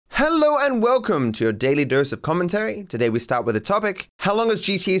Hello and welcome to your daily dose of commentary. Today we start with a topic: how long is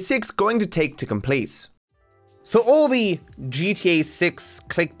GTA 6 going to take to complete? So all the GTA 6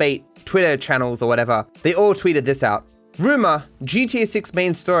 clickbait Twitter channels or whatever, they all tweeted this out. Rumor, GTA 6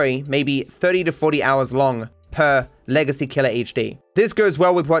 main story may be 30 to 40 hours long per Legacy Killer HD. This goes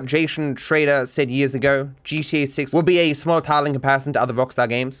well with what Jason Schrader said years ago. GTA 6 will be a small title in comparison to other Rockstar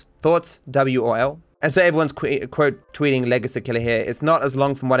games. Thoughts, W or L? And so everyone's quote tweeting Legacy Killer here. It's not as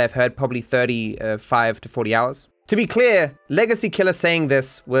long from what I've heard, probably 35 to 40 hours. To be clear, Legacy Killer saying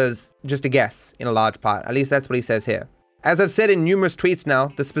this was just a guess in a large part. At least that's what he says here. As I've said in numerous tweets now,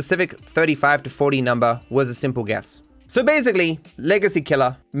 the specific 35 to 40 number was a simple guess. So basically, Legacy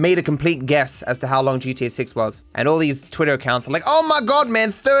Killer made a complete guess as to how long GTA 6 was. And all these Twitter accounts are like, oh my god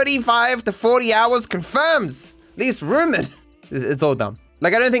man, 35 to 40 hours confirms, at least rumored. It's all dumb.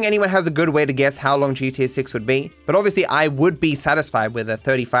 Like, I don't think anyone has a good way to guess how long GTA 6 would be, but obviously I would be satisfied with a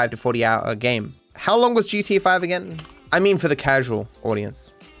 35 to 40 hour game. How long was GTA 5 again? I mean for the casual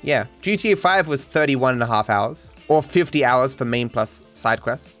audience. Yeah, GTA 5 was 31.5 hours, or 50 hours for main plus side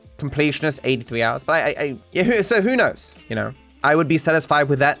quests. Completionist, 83 hours, but yeah, so who knows, you know? I would be satisfied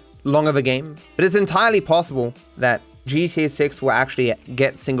with that long of a game, but it's entirely possible that GTA 6 will actually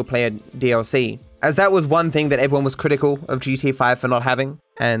get single player DLC, as that was one thing that everyone was critical of GTA 5 for not having.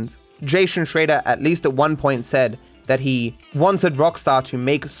 And Jason Schrader, at least at one point, said that he wanted Rockstar to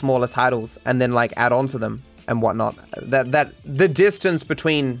make smaller titles and then like add on to them and whatnot. That the distance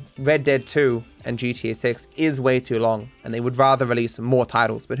between Red Dead 2 and GTA 6 is way too long, and they would rather release more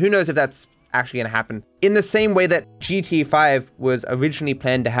titles. But who knows if that's actually gonna happen. In the same way that GTA 5 was originally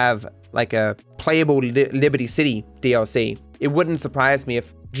planned to have like a playable Liberty City DLC, it wouldn't surprise me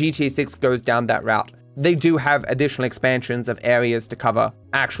if GTA 6 goes down that route. They do have additional expansions of areas to cover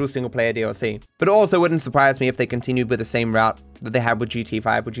actual single player DLC, but it also wouldn't surprise me if they continued with the same route that they had with GTA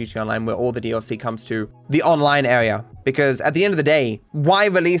 5, with GTA Online, where all the DLC comes to the online area. Because at the end of the day, why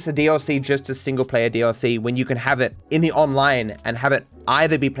release a DLC just as single player DLC when you can have it in the online and have it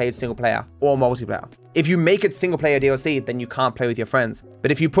either be played single player or multiplayer? If you make it single player DLC, then you can't play with your friends.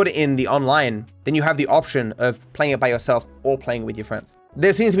 But if you put it in the online, then you have the option of playing it by yourself or playing with your friends.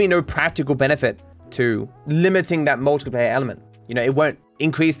 There seems to be no practical benefit to limiting that multiplayer element. You know, it won't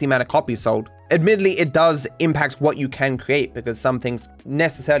increase the amount of copies sold. Admittedly, it does impact what you can create, because some things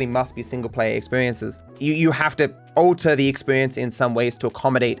necessarily must be single player experiences. You have to alter the experience in some ways to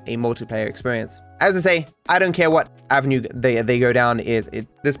accommodate a multiplayer experience. As I say, I don't care what avenue they go down.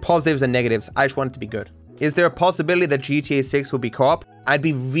 There's positives and negatives. I just want it to be good. Is there a possibility that GTA 6 will be co-op? I'd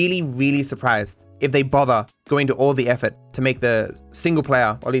be really, really surprised if they bother going to all the effort to make the single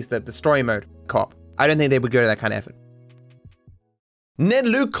player, or at least the story mode, co-op. I don't think they would go to that kind of effort. Ned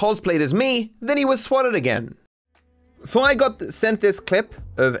Luke cosplayed as me, then he was swatted again. So I got sent this clip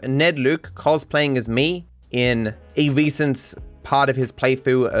of Ned Luke cosplaying as me in a recent part of his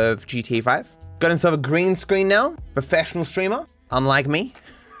playthrough of GTA 5. Got himself a green screen now, professional streamer, unlike me.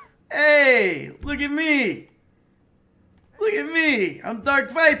 Hey, look at me. Look at me, I'm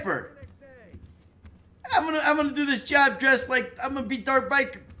Dark Viper. I'm gonna do this job dressed like, I'm gonna be Dark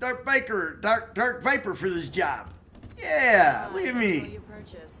Viper for this job. Yeah, look at me.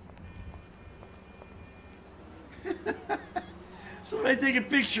 Somebody take a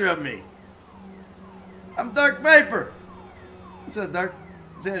picture of me. I'm Dark Viper. What's up, Dark?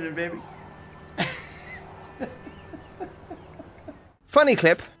 What's happening, baby? Funny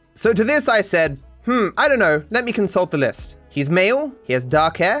clip. So to this I said, I don't know, let me consult the list. He's male, he has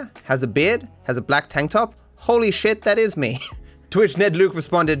dark hair, has a beard, has a black tank top. Holy shit, that is me. To which Ned Luke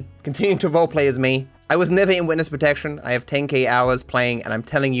responded, continuing to roleplay as me. I was never in witness protection. I have 10k hours playing, and I'm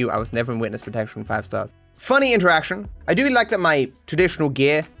telling you, I was never in witness protection 5 stars. Funny interaction. I do like that my traditional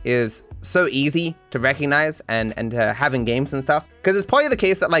gear is so easy to recognize and to have in games and stuff. Because it's probably the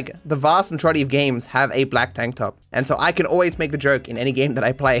case that like the vast majority of games have a black tank top. And so I can always make the joke in any game that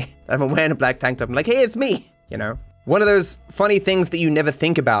I play that I'm wearing a black tank top. I'm like, hey, it's me, you know? One of those funny things that you never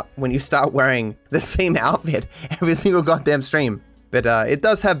think about when you start wearing the same outfit every single goddamn stream. But it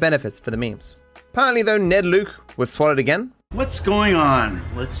does have benefits for the memes. Apparently though, Ned Luke was swatted again. What's going on?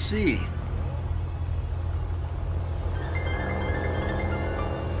 Let's see.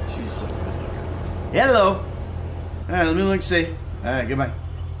 She's so good looking. Hello. All right, let me look see. All right, goodbye.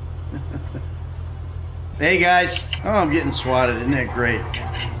 Hey guys. Oh, I'm getting swatted. Isn't that great?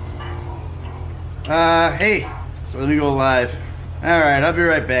 Hey. So let me go live. All right, I'll be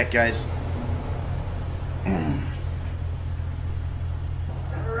right back, guys. All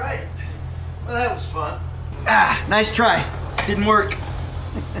right. Well, that was fun. Ah, nice try. Didn't work.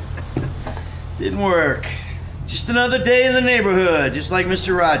 Didn't work. Just another day in the neighborhood, just like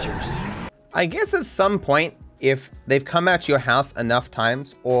Mr. Rogers. I guess at some point, if they've come out to your house enough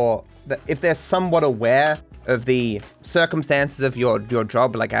times, or if they're somewhat aware of the circumstances of your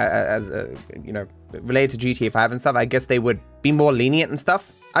job, like you know, related to GTA 5 and stuff, I guess they would be more lenient and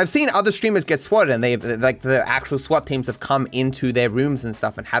stuff. I've seen other streamers get swatted, and like the actual SWAT teams have come into their rooms and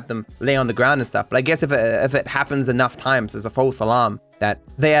stuff and had them lay on the ground and stuff. But I guess if it happens enough times as a false alarm, that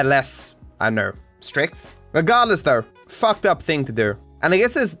they are less, I don't know, strict. Regardless though, fucked up thing to do. And I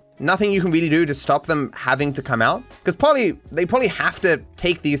guess there's nothing you can really do to stop them having to come out, because they probably have to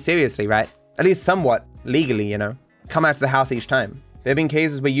take these seriously, right? At least somewhat legally, you know, come out to the house each time. There have been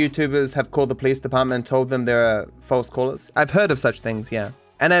cases where YouTubers have called the police department and told them they're false callers. I've heard of such things, yeah.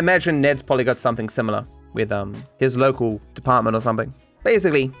 And I imagine Ned's probably got something similar with his local department or something.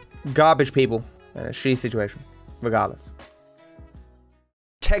 Basically, garbage people in a shitty situation, regardless.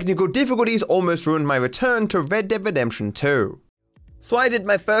 Technical difficulties almost ruined my return to Red Dead Redemption 2. So I did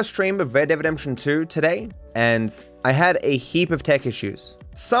my first stream of Red Dead Redemption 2 today, and I had a heap of tech issues.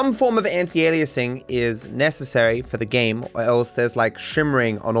 Some form of anti-aliasing is necessary for the game, or else there's like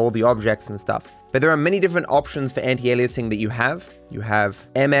shimmering on all the objects and stuff. But there are many different options for anti-aliasing that you have. You have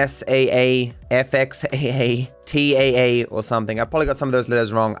MSAA, FXAA, TAA, or something. I probably got some of those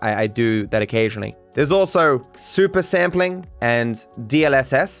letters wrong. I do that occasionally. There's also super sampling and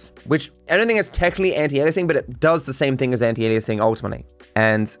DLSS, which I don't think it's technically anti-aliasing, but it does the same thing as anti-aliasing ultimately.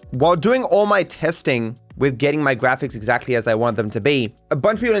 And while doing all my testing with getting my graphics exactly as I want them to be, a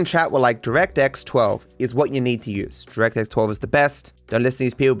bunch of people in chat were like, DirectX 12 is what you need to use. DirectX 12 is the best. Don't listen to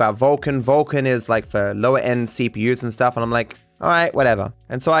these people about Vulkan. Vulkan is like for lower end CPUs and stuff. And I'm like, all right, whatever.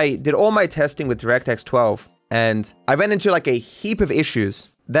 And so I did all my testing with DirectX 12, and I ran into like a heap of issues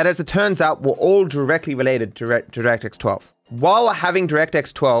that, as it turns out, were all directly related to DirectX 12. While having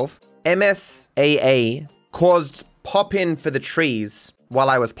DirectX 12, MSAA caused pop-in for the trees while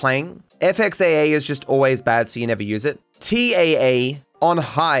I was playing. FXAA is just always bad, so you never use it. TAA on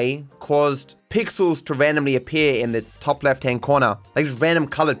high caused pixels to randomly appear in the top left-hand corner, like just random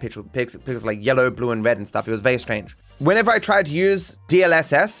colored pixels like yellow, blue, and red and stuff. It was very strange. Whenever I tried to use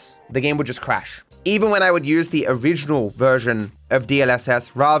DLSS, the game would just crash. Even when I would use the original version of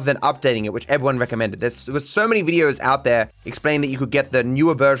DLSS rather than updating it, which everyone recommended. There was so many videos out there explaining that you could get the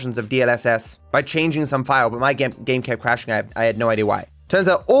newer versions of DLSS by changing some file, but my game kept crashing. I had no idea why. Turns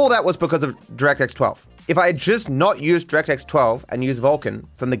out all that was because of DirectX 12. If I had just not used DirectX 12 and used Vulkan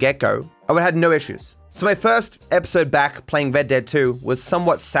from the get-go, I would have had no issues. So my first episode back playing Red Dead 2 was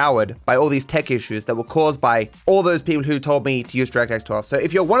somewhat soured by all these tech issues that were caused by all those people who told me to use DirectX 12. So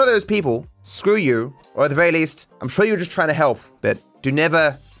if you're one of those people, screw you, or at the very least, I'm sure you're just trying to help, but do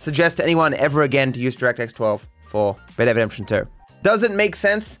never suggest to anyone ever again to use DirectX 12 for Red Dead Redemption 2. Does it make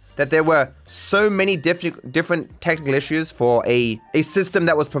sense that there were so many different technical issues for a system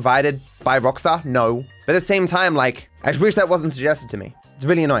that was provided by Rockstar? No. But at the same time, like, I wish that wasn't suggested to me. It's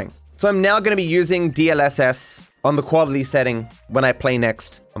really annoying. So I'm now going to be using DLSS on the quality setting when I play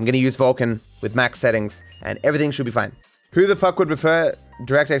next. I'm going to use Vulkan with max settings, and everything should be fine. Who the fuck would prefer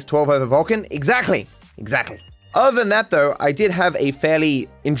DirectX 12 over Vulkan? Exactly. Other than that though, I did have a fairly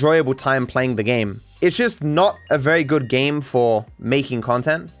enjoyable time playing the game. It's just not a very good game for making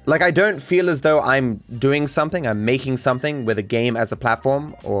content. Like, I don't feel as though I'm doing something, I'm making something with a game as a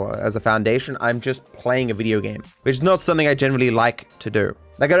platform or as a foundation. I'm just playing a video game, which is not something I generally like to do.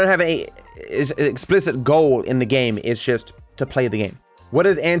 Like, I don't have any explicit goal in the game. It's just to play the game. What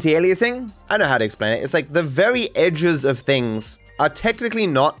is anti-aliasing? I know how to explain it. It's like the very edges of things are technically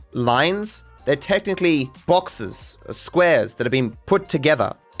not lines. They're technically boxes or squares that have been put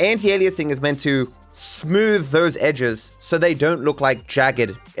together. Anti-aliasing is meant to smooth those edges so they don't look like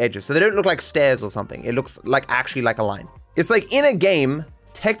jagged edges. So they don't look like stairs or something. It looks like actually like a line. It's like in a game,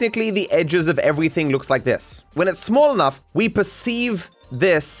 technically the edges of everything looks like this. When it's small enough, we perceive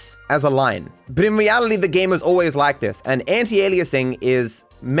this as a line. But in reality, the game is always like this. And anti-aliasing is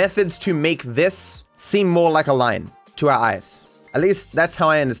methods to make this seem more like a line to our eyes. At least that's how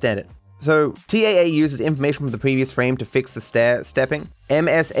I understand it. So TAA uses information from the previous frame to fix the stepping.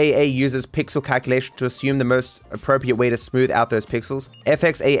 MSAA uses pixel calculation to assume the most appropriate way to smooth out those pixels.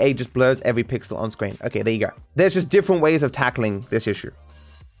 FXAA just blurs every pixel on screen. Okay, there you go. There's just different ways of tackling this issue.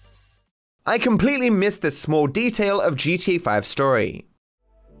 I completely missed this small detail of GTA 5 story.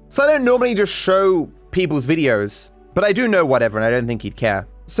 So I don't normally just show people's videos, but I do know whatever, and I don't think you'd care.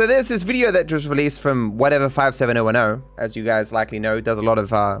 So there's this video that was released from whatever 57010, as you guys likely know, does a lot of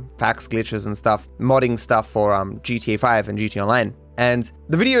fax glitches and stuff, modding stuff for GTA 5 and GTA Online. And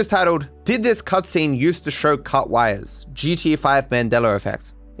the video is titled, "Did this cutscene used to show cut wires? GTA 5 Mandela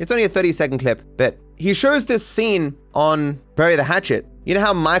Effect." It's only a 30-second clip, but he shows this scene on Bury the Hatchet. You know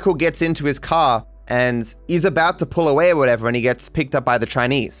how Michael gets into his car and he's about to pull away or whatever, and he gets picked up by the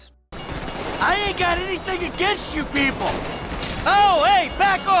Chinese. I ain't got anything against you people. Oh, hey,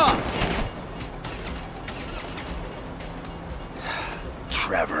 back off.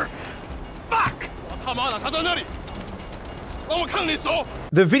 Trevor. Fuck.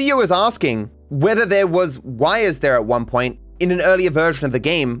 The video is asking whether there was wires there at one point in an earlier version of the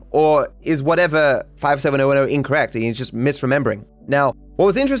game, or is whatever 57010 incorrect and he's just misremembering. Now, what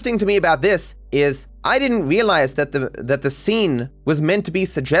was interesting to me about this is I didn't realize that the scene was meant to be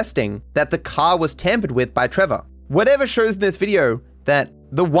suggesting that the car was tampered with by Trevor. Whatever shows in this video that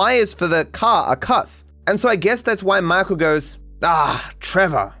the wires for the car are cuts. And so I guess that's why Michael goes, "Ah,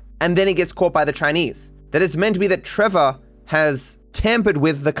 Trevor." And then he gets caught by the Chinese. That it's meant to be that Trevor has tampered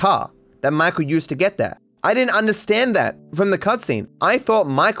with the car that Michael used to get there. I didn't understand that from the cutscene. I thought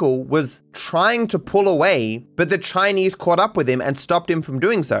Michael was trying to pull away, but the Chinese caught up with him and stopped him from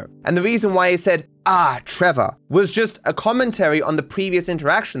doing so. And the reason why he said, "Ah, Trevor," was just a commentary on the previous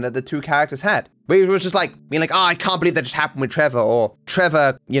interaction that the two characters had. Where he was just like, being like, "Oh, I can't believe that just happened with Trevor," or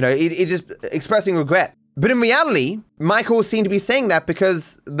Trevor, you know, it just expressing regret. But in reality, Michael seemed to be saying that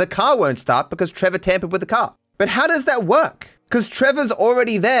because the car won't start because Trevor tampered with the car. But how does that work? Because Trevor's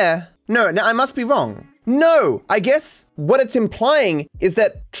already there. No, I must be wrong. No, I guess what it's implying is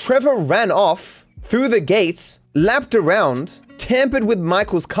that Trevor ran off through the gates, lapped around, tampered with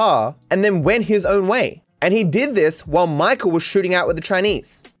Michael's car, and then went his own way. And he did this while Michael was shooting out with the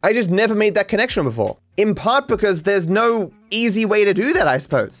Chinese. I just never made that connection before. In part because there's no easy way to do that, I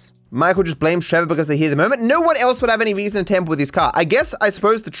suppose. Michael just blames Trevor because they hear the moment. No one else would have any reason to tamper with his car. I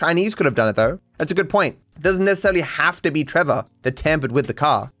suppose the Chinese could have done it though. That's a good point. It doesn't necessarily have to be Trevor that tampered with the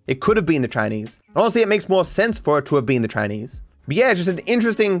car. It could have been the Chinese. Honestly, it makes more sense for it to have been the Chinese. But yeah, just an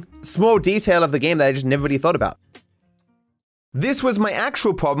interesting small detail of the game that I just never really thought about. This was my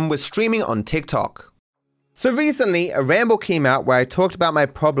actual problem with streaming on TikTok. So recently, a ramble came out where I talked about my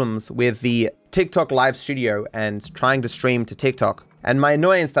problems with the TikTok live studio and trying to stream to TikTok, and my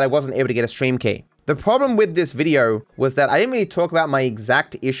annoyance that I wasn't able to get a stream key. The problem with this video was that I didn't really talk about my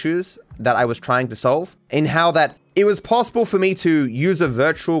exact issues that I was trying to solve, in how that it was possible for me to use a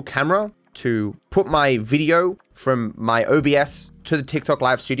virtual camera to put my video from my OBS to the TikTok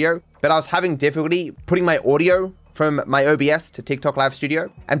live studio, but I was having difficulty putting my audio from my OBS to TikTok live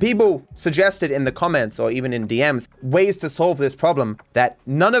studio. And people suggested in the comments or even in DMs ways to solve this problem that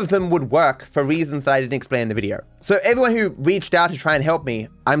none of them would work for reasons that I didn't explain in the video. So everyone who reached out to try and help me,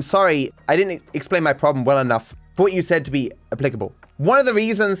 I'm sorry, I didn't explain my problem well enough for what you said to be applicable. One of the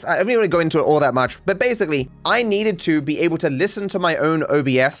reasons, I don't really want to go into it all that much, but basically I needed to be able to listen to my own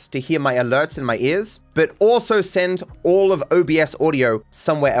OBS to hear my alerts in my ears, but also send all of OBS audio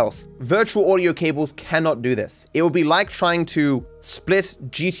somewhere else. Virtual audio cables cannot do this. It will be like trying to split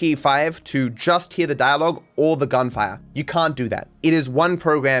GTA 5 to just hear the dialogue or the gunfire. You can't do that. It is one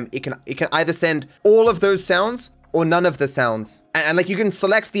program. It can either send all of those sounds or none of the sounds. And like you can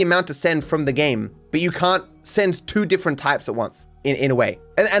select the amount to send from the game, but you can't send two different types at once. In a way.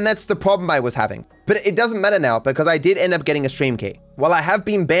 And that's the problem I was having. But it doesn't matter now because I did end up getting a stream key. While I have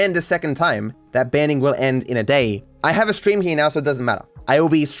been banned a second time, that banning will end in a day. I have a stream key now, so it doesn't matter. I will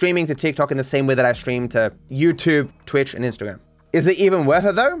be streaming to TikTok in the same way that I stream to YouTube, Twitch, and Instagram. Is it even worth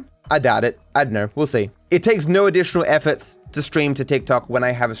it though? I doubt it. I don't know. We'll see. It takes no additional efforts to stream to TikTok when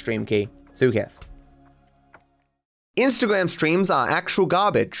I have a stream key. So who cares? Instagram streams are actual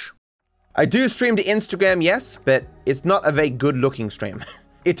garbage. I do stream to Instagram, yes, but it's not a very good looking stream.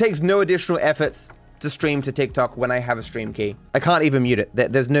 It takes no additional efforts to stream to TikTok when I have a stream key. I can't even mute it.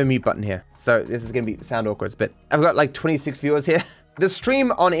 There's no mute button here. So this is gonna sound awkward, but I've got like 26 viewers here. The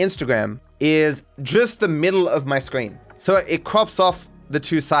stream on Instagram is just the middle of my screen. So it crops off the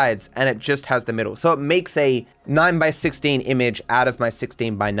two sides and it just has the middle. So it makes a 9:16 image out of my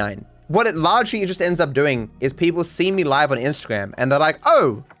 16:9. What it largely just ends up doing is people see me live on Instagram and they're like,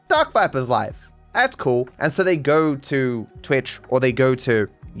 "Oh, Dark Viper's live. That's cool." And so they go to Twitch or they go to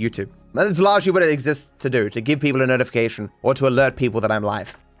YouTube. That's largely what it exists to do, to give people a notification or to alert people that I'm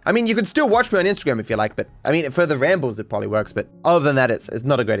live. I mean, you can still watch me on Instagram if you like, but I mean, for the rambles, it probably works. But other than that, it's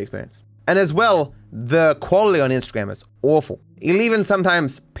not a great experience. And as well, the quality on Instagram is awful. It'll even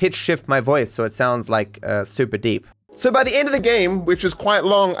sometimes pitch shift my voice so it sounds like super deep. So by the end of the game, which is quite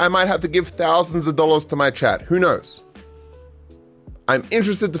long, I might have to give thousands of dollars to my chat. Who knows? I'm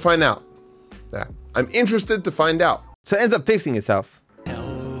interested to find out. Yeah, I'm interested to find out. So it ends up fixing itself.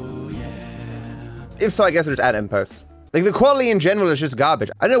 Hell yeah. If so, I guess I'll just add it in post. Like the quality in general is just garbage.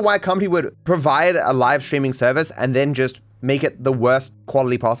 I don't know why a company would provide a live streaming service and then just make it the worst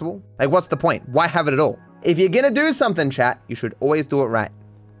quality possible? Like, what's the point? Why have it at all? If you're gonna do something, chat, you should always do it right,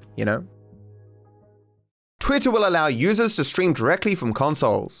 you know? Twitter will allow users to stream directly from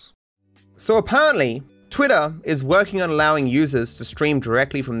consoles. So apparently, Twitter is working on allowing users to stream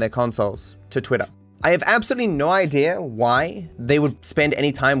directly from their consoles to Twitter. I have absolutely no idea why they would spend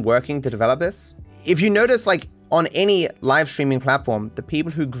any time working to develop this. If you notice, like on any live streaming platform, the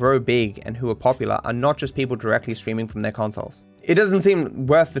people who grow big and who are popular are not just people directly streaming from their consoles. It doesn't seem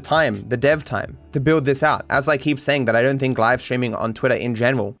worth the time, the dev time, to build this out. As I keep saying that I don't think live streaming on Twitter in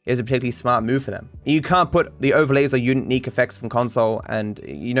general is a particularly smart move for them. You can't put the overlays or unique effects from console, and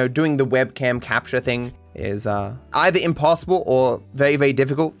you know, doing the webcam capture thing is either impossible or very, very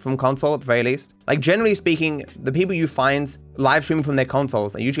difficult from console at the very least. Like generally speaking, the people you find live streaming from their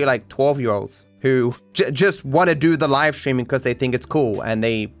consoles are usually like 12-year-olds who just want to do the live streaming because they think it's cool and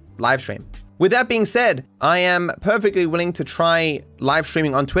they live stream. With that being said, I am perfectly willing to try live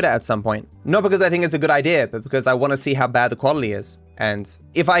streaming on Twitter at some point. Not because I think it's a good idea, but because I want to see how bad the quality is. And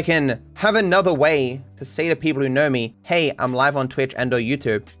if I can have another way to say to people who know me, hey, I'm live on Twitch and or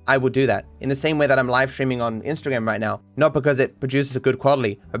YouTube, I will do that. In the same way that I'm live streaming on Instagram right now. Not because it produces a good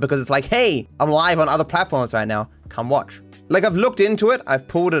quality, but because it's like, hey, I'm live on other platforms right now, come watch. Like I've looked into it, I've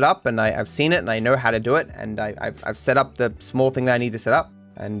pulled it up and I've seen it and I know how to do it. And I've set up the small thing that I need to set up.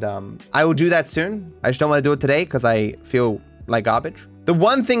 And I will do that soon. I just don't want to do it today because I feel like garbage. The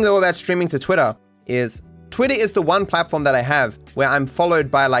one thing though about streaming to Twitter is Twitter is the one platform that I have where I'm followed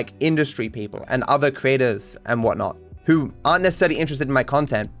by like industry people and other creators and whatnot who aren't necessarily interested in my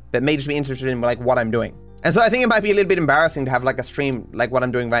content, but may just be interested in like what I'm doing. And so I think it might be a little bit embarrassing to have like a stream like what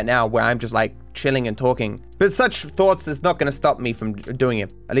I'm doing right now where I'm just like chilling and talking. But such thoughts is not going to stop me from doing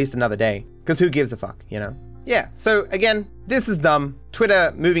it at least another day, because who gives a fuck, you know? Yeah, so again, this is dumb.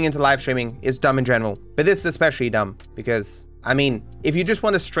 Twitter moving into live streaming is dumb in general, but this is especially dumb because, I mean, if you just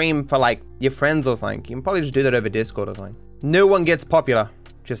want to stream for like your friends or something, you can probably just do that over Discord or something. No one gets popular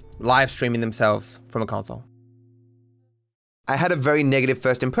just live streaming themselves from a console. I had a very negative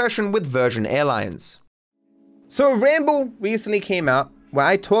first impression with Virgin Airlines. So a ramble recently came out where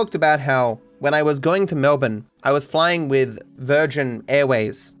I talked about how when I was going to Melbourne, I was flying with Virgin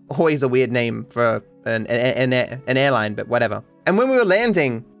Airways. Always a weird name for an airline, but whatever. And when we were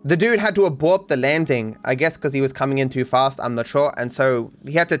landing, the dude had to abort the landing, I guess because he was coming in too fast, I'm not sure. And so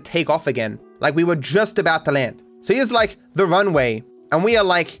he had to take off again. Like we were just about to land. So here's like the runway and we are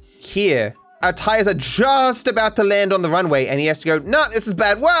like here. Our tires are just about to land on the runway and he has to go, no, this is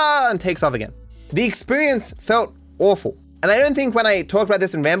bad, wah, and takes off again. The experience felt awful. And I don't think when I talked about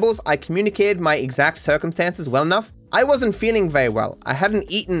this in Rambles, I communicated my exact circumstances well enough. I wasn't feeling very well. I hadn't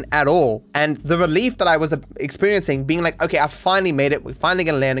eaten at all. And the relief that I was experiencing being like, okay, I finally made it. We're finally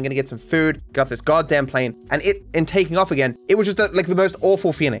gonna land. I'm gonna get some food, get off this goddamn plane. And in taking off again, it was just like the most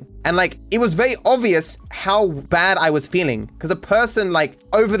awful feeling. And like, it was very obvious how bad I was feeling because a person like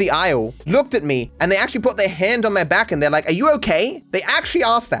over the aisle looked at me and they actually put their hand on my back and they're like, are you okay? They actually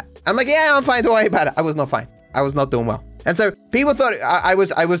asked that. I'm like, yeah, I'm fine, don't worry about it. I was not fine. I was not doing well. And so people thought I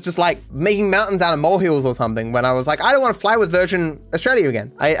was just like making mountains out of molehills or something when I was like, I don't want to fly with Virgin Australia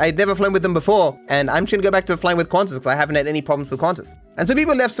again. I'd never flown with them before and I'm just gonna go back to flying with Qantas because I haven't had any problems with Qantas. And so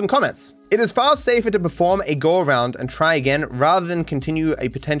people left some comments. It is far safer to perform a go around and try again rather than continue a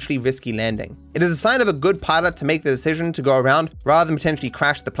potentially risky landing. It is a sign of a good pilot to make the decision to go around rather than potentially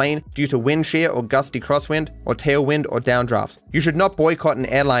crash the plane due to wind shear or gusty crosswind or tailwind or downdrafts. You should not boycott an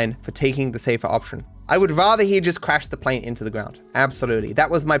airline for taking the safer option. I would rather he just crash the plane into the ground. Absolutely. That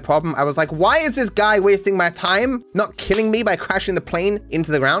was my problem. I was like, why is this guy wasting my time, not killing me by crashing the plane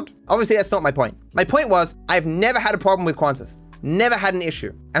into the ground? Obviously, that's not my point. My point was, I've never had a problem with Qantas. Never had an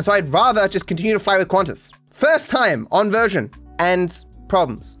issue. And so I'd rather just continue to fly with Qantas. First time on Virgin and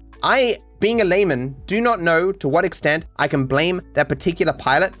problems. I, being a layman, do not know to what extent I can blame that particular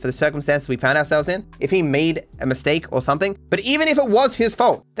pilot for the circumstances we found ourselves in, if he made a mistake or something. But even if it was his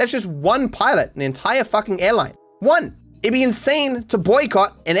fault, that's just one pilot, an entire fucking airline. One. It'd be insane to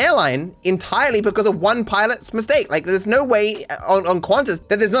boycott an airline entirely because of one pilot's mistake. Like there's no way on Qantas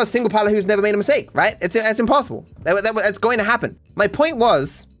that there's not a single pilot who's never made a mistake, right? It's impossible. That's going to happen. My point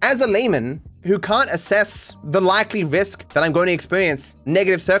was, as a layman who can't assess the likely risk that I'm going to experience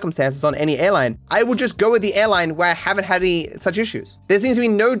negative circumstances on any airline, I would just go with the airline where I haven't had any such issues. There seems to be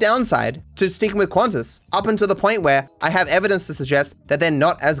no downside to sticking with Qantas up until the point where I have evidence to suggest that they're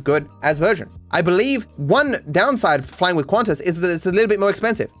not as good as Virgin. I believe one downside for flying with Qantas is that it's a little bit more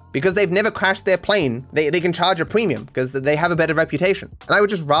expensive because they've never crashed their plane. They can charge a premium because they have a better reputation. And I would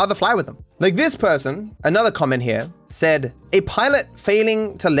just rather fly with them. Like this person, another comment here, said, a pilot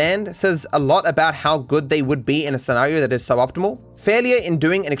failing to land says a lot about how good they would be in a scenario that is suboptimal. Failure in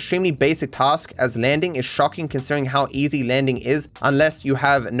doing an extremely basic task as landing is shocking considering how easy landing is unless you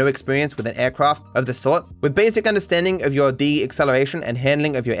have no experience with an aircraft of the sort. With basic understanding of your deceleration and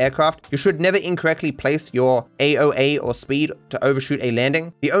handling of your aircraft, you should never incorrectly place your AOA or speed to overshoot a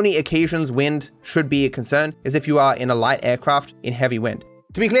landing. The only occasions wind should be a concern is if you are in a light aircraft in heavy wind.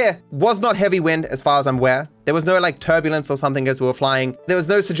 To be clear, was not heavy wind as far as I'm aware. There was no like turbulence or something as we were flying. There was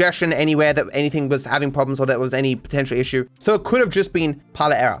no suggestion anywhere that anything was having problems or that was any potential issue. So it could have just been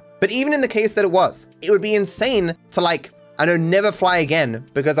pilot error. But even in the case that it was, it would be insane to like, I know, never fly again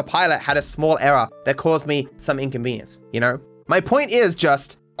because a pilot had a small error that caused me some inconvenience, you know? My point is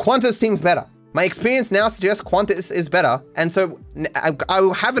just, Qantas seems better. My experience now suggests Qantas is better, and so I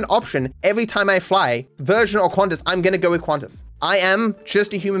will have an option every time I fly, Virgin or Qantas, I'm gonna go with Qantas. I am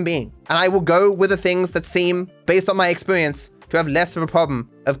just a human being, and I will go with the things that seem, based on my experience, to have less of a problem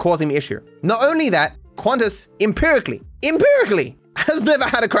of causing me issue. Not only that, Qantas empirically, has never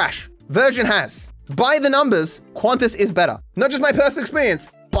had a crash. Virgin has. By the numbers, Qantas is better. Not just my personal experience,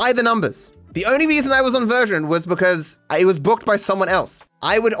 by the numbers. The only reason I was on Virgin was because it was booked by someone else.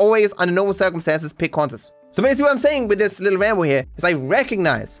 I would always, under normal circumstances, pick Qantas. So basically what I'm saying with this little ramble here is I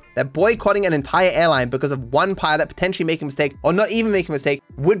recognize that boycotting an entire airline because of one pilot potentially making a mistake or not even making a mistake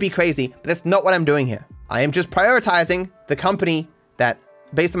would be crazy, but that's not what I'm doing here. I am just prioritizing the company that,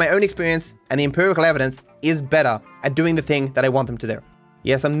 based on my own experience and the empirical evidence, is better at doing the thing that I want them to do.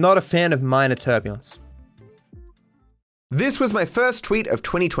 Yes, I'm not a fan of minor turbulence. This was my first tweet of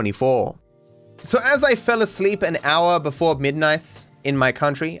 2024. So as I fell asleep an hour before midnight in my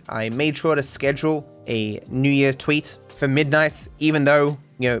country, I made sure to schedule a New Year's tweet for midnight, even though,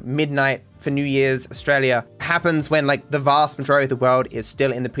 you know, midnight for New Year's Australia happens when like the vast majority of the world is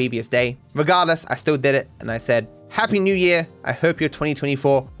still in the previous day. Regardless, I still did it and I said, Happy New Year. I hope your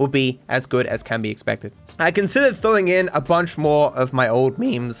 2024 will be as good as can be expected. I considered throwing in a bunch more of my old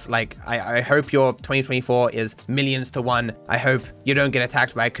memes, like I hope your 2024 is millions to one. I hope you don't get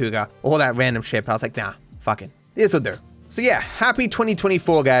attacked by a cougar, all that random shit. But I was like, nah, fuck it. This will do. So yeah, happy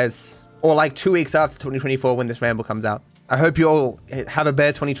 2024, guys. Or like 2 weeks after 2024 when this ramble comes out. I hope you all have a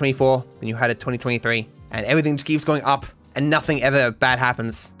better 2024 than you had at 2023. And everything just keeps going up and nothing ever bad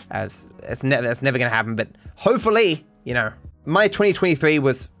happens, as that's never gonna happen. But hopefully, you know, my 2023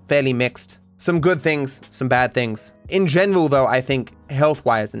 was fairly mixed. Some good things, some bad things. In general, though, I think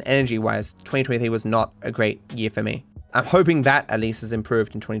health-wise and energy-wise, 2023 was not a great year for me. I'm hoping that at least has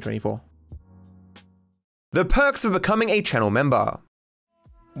improved in 2024. The perks of becoming a channel member.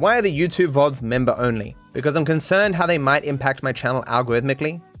 Why are the YouTube VODs member only? Because I'm concerned how they might impact my channel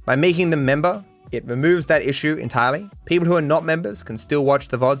algorithmically. By making them member, it removes that issue entirely. People who are not members can still watch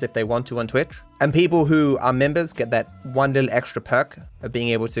the VODs if they want to on Twitch. And people who are members get that one little extra perk of being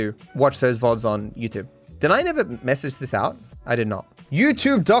able to watch those VODs on YouTube. Did I never message this out? I did not.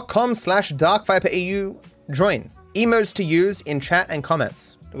 YouTube.com/DarkViperAU join. Emotes to use in chat and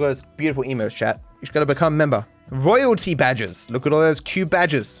comments. Look at those beautiful emotes, chat. You just gotta become a member. Royalty badges. Look at all those cute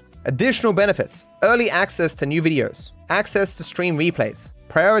badges. Additional benefits. Early access to new videos. Access to stream replays.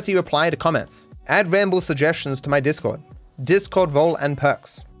 Priority reply to comments. Add ramble suggestions to my Discord. Discord role and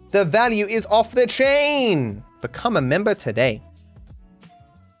perks. The value is off the chain. Become a member today.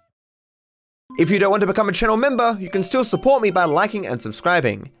 If you don't want to become a channel member, you can still support me by liking and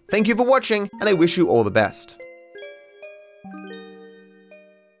subscribing. Thank you for watching, and I wish you all the best.